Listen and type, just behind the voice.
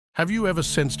Have you ever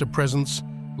sensed a presence,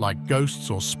 like ghosts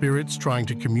or spirits trying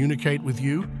to communicate with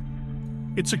you?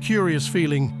 It's a curious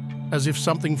feeling, as if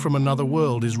something from another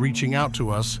world is reaching out to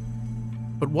us.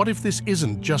 But what if this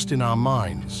isn't just in our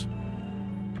minds?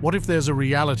 What if there's a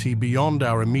reality beyond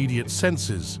our immediate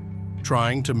senses,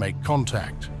 trying to make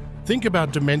contact? Think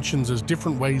about dimensions as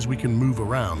different ways we can move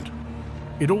around.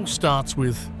 It all starts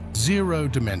with zero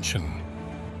dimension.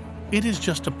 It is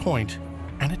just a point,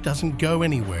 and it doesn't go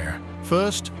anywhere.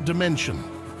 First dimension.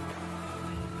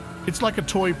 It's like a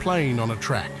toy plane on a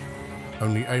track,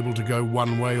 only able to go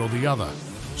one way or the other,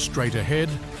 straight ahead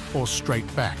or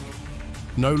straight back.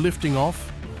 No lifting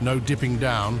off, no dipping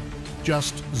down,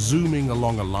 just zooming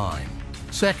along a line.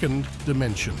 Second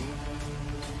dimension.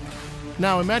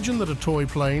 Now imagine that a toy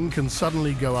plane can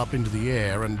suddenly go up into the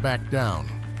air and back down,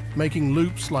 making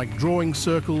loops like drawing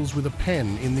circles with a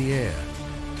pen in the air.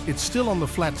 It's still on the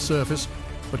flat surface,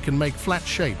 but can make flat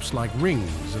shapes like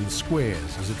rings and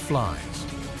squares as it flies.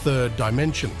 Third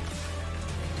dimension.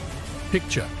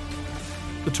 Picture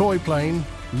the toy plane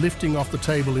lifting off the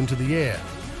table into the air,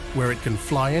 where it can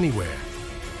fly anywhere.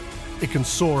 It can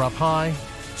soar up high,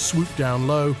 swoop down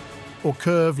low, or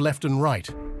curve left and right.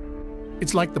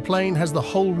 It's like the plane has the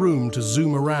whole room to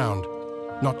zoom around,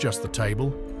 not just the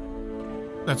table.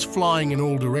 That's flying in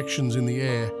all directions in the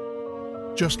air,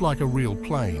 just like a real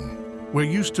plane. We're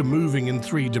used to moving in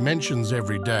 3 dimensions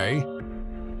every day,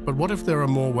 but what if there are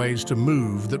more ways to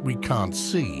move that we can't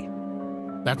see?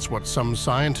 That's what some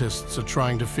scientists are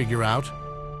trying to figure out.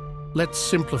 Let's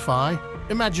simplify.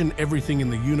 Imagine everything in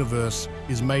the universe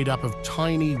is made up of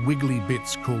tiny wiggly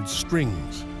bits called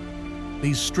strings.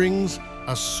 These strings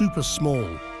are super small,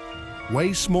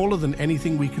 way smaller than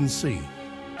anything we can see,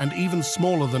 and even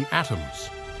smaller than atoms.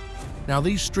 Now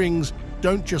these strings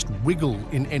don't just wiggle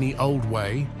in any old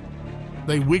way.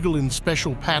 They wiggle in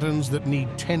special patterns that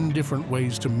need 10 different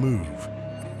ways to move,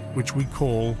 which we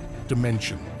call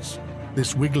dimensions.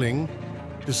 This wiggling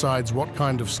decides what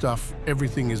kind of stuff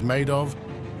everything is made of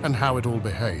and how it all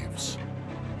behaves.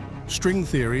 String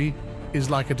theory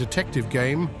is like a detective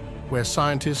game where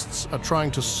scientists are trying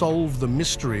to solve the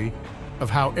mystery of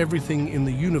how everything in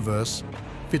the universe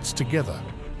fits together.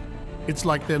 It's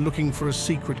like they're looking for a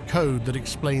secret code that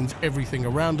explains everything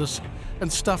around us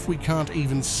and stuff we can't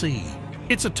even see.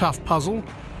 It's a tough puzzle,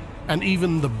 and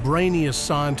even the brainiest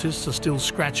scientists are still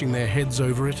scratching their heads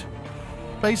over it.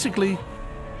 Basically,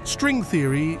 string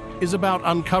theory is about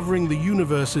uncovering the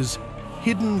universe's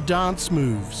hidden dance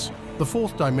moves. The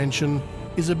 4th dimension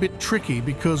is a bit tricky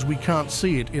because we can't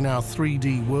see it in our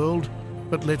 3D world,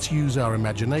 but let's use our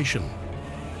imagination.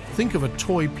 Think of a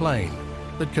toy plane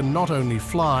that can not only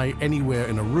fly anywhere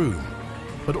in a room,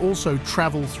 but also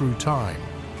travel through time.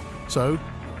 So,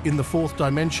 in the 4th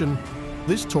dimension,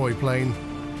 this toy plane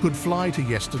could fly to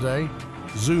yesterday,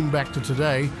 zoom back to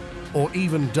today, or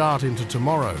even dart into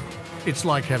tomorrow. It's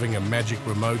like having a magic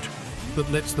remote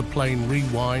that lets the plane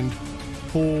rewind,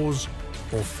 pause,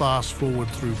 or fast forward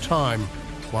through time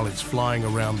while it's flying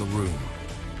around the room.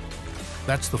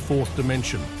 That's the 4th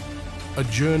dimension, a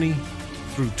journey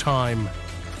through time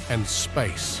and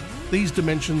space. These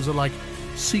dimensions are like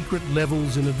secret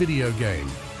levels in a video game.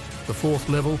 The 4th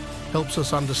level helps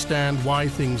us understand why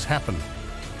things happen.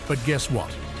 But guess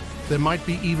what? There might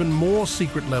be even more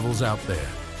secret levels out there.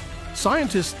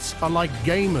 Scientists are like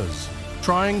gamers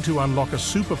trying to unlock a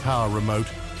superpower remote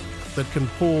that can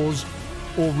pause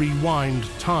or rewind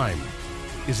time.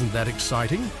 Isn't that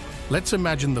exciting? Let's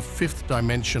imagine the 5th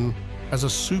dimension as a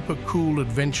super cool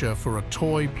adventure for a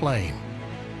toy plane.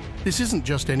 This isn't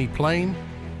just any plane,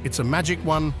 it's a magic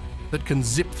one that can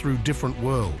zip through different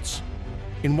worlds.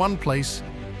 In one place,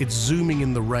 it's zooming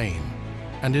in the rain,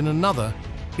 and in another,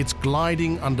 it's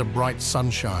gliding under bright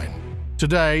sunshine.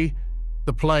 Today,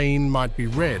 the plane might be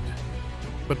red,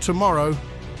 but tomorrow,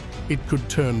 it could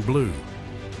turn blue.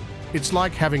 It's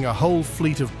like having a whole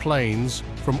fleet of planes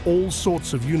from all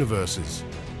sorts of universes,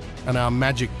 and our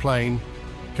magic plane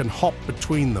can hop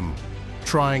between them,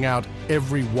 trying out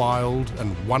every wild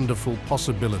and wonderful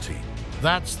possibility.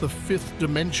 That's the 5th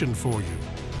dimension for you.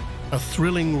 A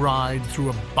thrilling ride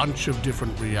through a bunch of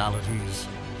different realities.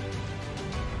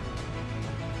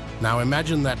 Now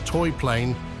imagine that toy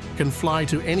plane can fly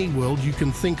to any world you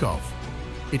can think of.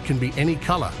 It can be any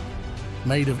color,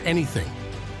 made of anything,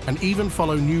 and even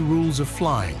follow new rules of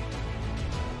flying.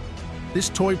 This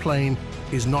toy plane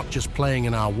is not just playing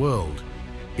in our world.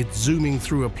 It's zooming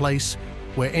through a place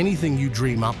where anything you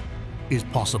dream up is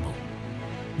possible.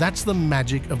 That's the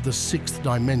magic of the 6th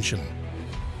dimension,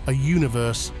 a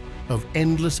universe of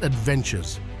endless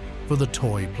adventures for the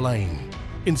toy plane.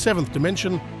 In 7th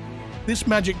dimension, this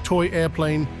magic toy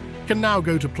airplane can now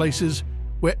go to places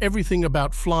where everything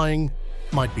about flying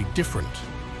might be different.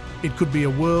 It could be a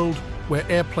world where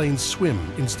airplanes swim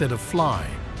instead of fly,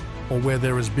 or where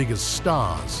they're as big as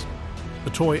stars.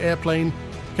 The toy airplane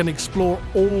can explore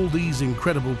all these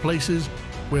incredible places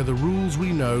where the rules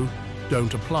we know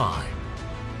don't apply.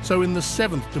 So in the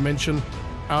seventh dimension,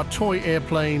 our toy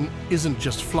airplane isn't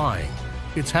just flying.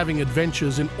 It's having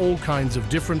adventures in all kinds of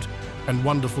different and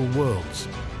wonderful worlds,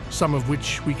 some of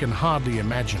which we can hardly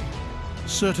imagine.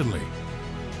 Certainly.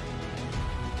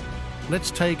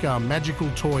 Let's take our magical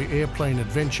toy airplane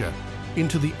adventure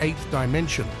into the eighth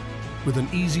dimension with an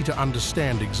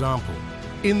easy-to-understand example.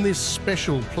 In this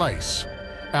special place,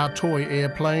 our toy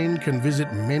airplane can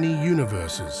visit many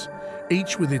universes,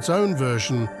 each with its own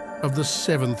version of the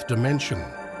seventh dimension.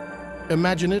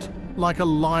 Imagine it like a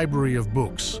library of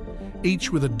books,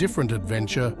 each with a different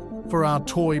adventure for our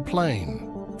toy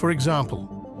plane. For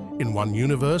example, in one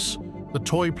universe, the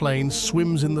toy plane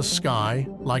swims in the sky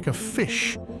like a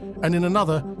fish, and in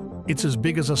another, it's as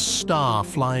big as a star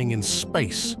flying in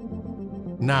space.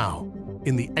 Now,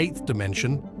 in the eighth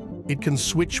dimension, it can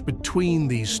switch between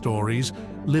these stories,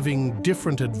 living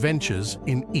different adventures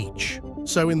in each.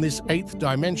 So in this eighth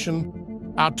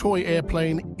dimension, our toy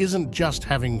airplane isn't just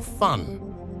having fun.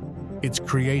 It's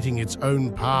creating its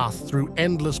own path through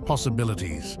endless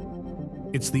possibilities.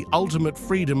 It's the ultimate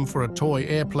freedom for a toy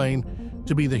airplane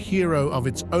to be the hero of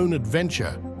its own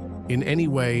adventure in any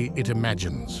way it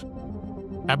imagines.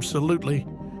 Absolutely.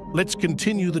 Let's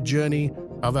continue the journey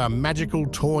of our magical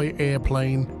toy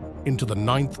airplane into the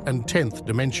ninth and 10th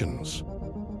dimensions.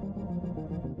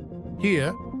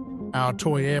 Here, our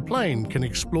toy airplane can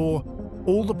explore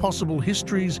all the possible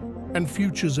histories and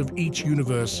futures of each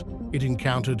universe it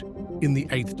encountered in the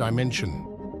eighth dimension.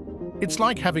 It's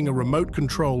like having a remote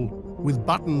control with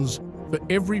buttons for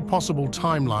every possible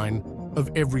timeline of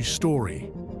every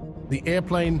story. The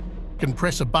airplane can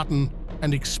press a button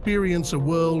and experience a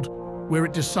world where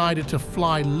it decided to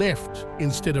fly left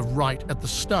instead of right at the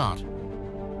start,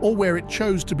 or where it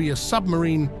chose to be a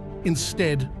submarine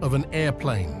instead of an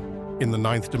airplane. In the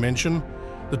ninth dimension,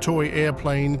 the toy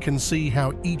airplane can see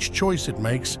how each choice it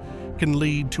makes can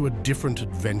lead to a different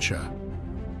adventure.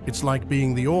 It's like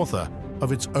being the author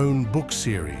of its own book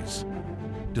series,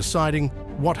 deciding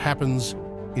what happens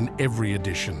in every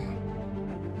edition.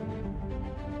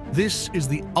 This is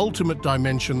the ultimate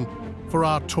dimension for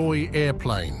our toy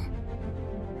airplane.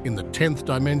 In the 10th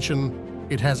dimension,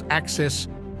 it has access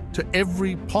to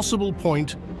every possible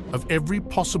point of every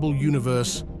possible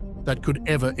universe that could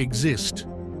ever exist.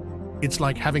 It's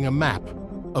like having a map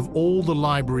of all the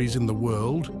libraries in the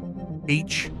world,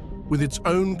 each with its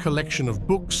own collection of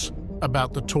books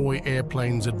about the toy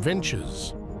airplane's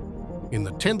adventures. In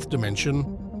the 10th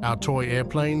dimension, our toy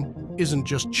airplane isn't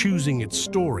just choosing its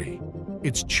story,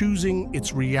 it's choosing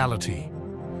its reality.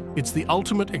 It's the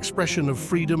ultimate expression of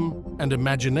freedom and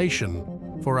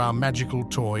imagination for our magical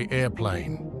toy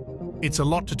airplane. It's a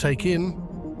lot to take in,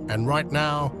 and right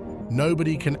now,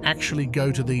 nobody can actually go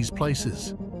to these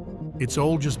places. It's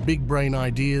all just big brain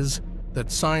ideas that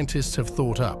scientists have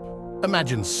thought up.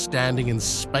 Imagine standing in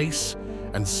space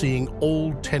and seeing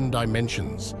all 10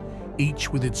 dimensions,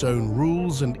 each with its own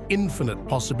rules and infinite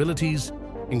possibilities,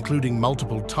 including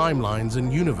multiple timelines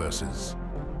and universes.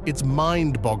 It's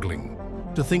mind-boggling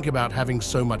to think about having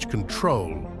so much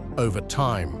control over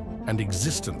time and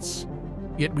existence.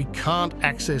 Yet we can't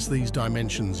access these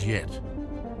dimensions yet.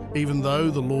 Even though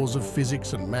the laws of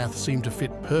physics and math seem to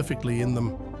fit perfectly in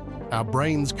them, our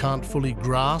brains can't fully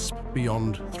grasp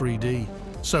beyond 3D.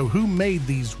 So who made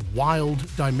these wild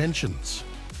dimensions?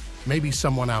 Maybe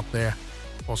someone out there,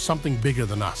 or something bigger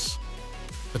than us.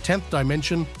 The 10th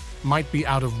dimension might be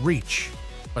out of reach,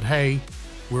 but hey,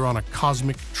 we're on a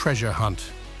cosmic treasure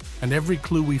hunt, and every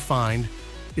clue we find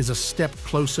is a step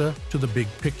closer to the big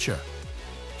picture.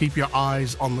 Keep your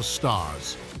eyes on the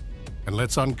stars, and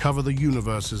let's uncover the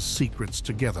universe's secrets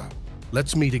together.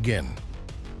 Let's meet again,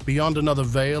 beyond another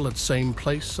veil at same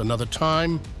place, another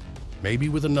time, maybe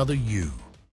with another you.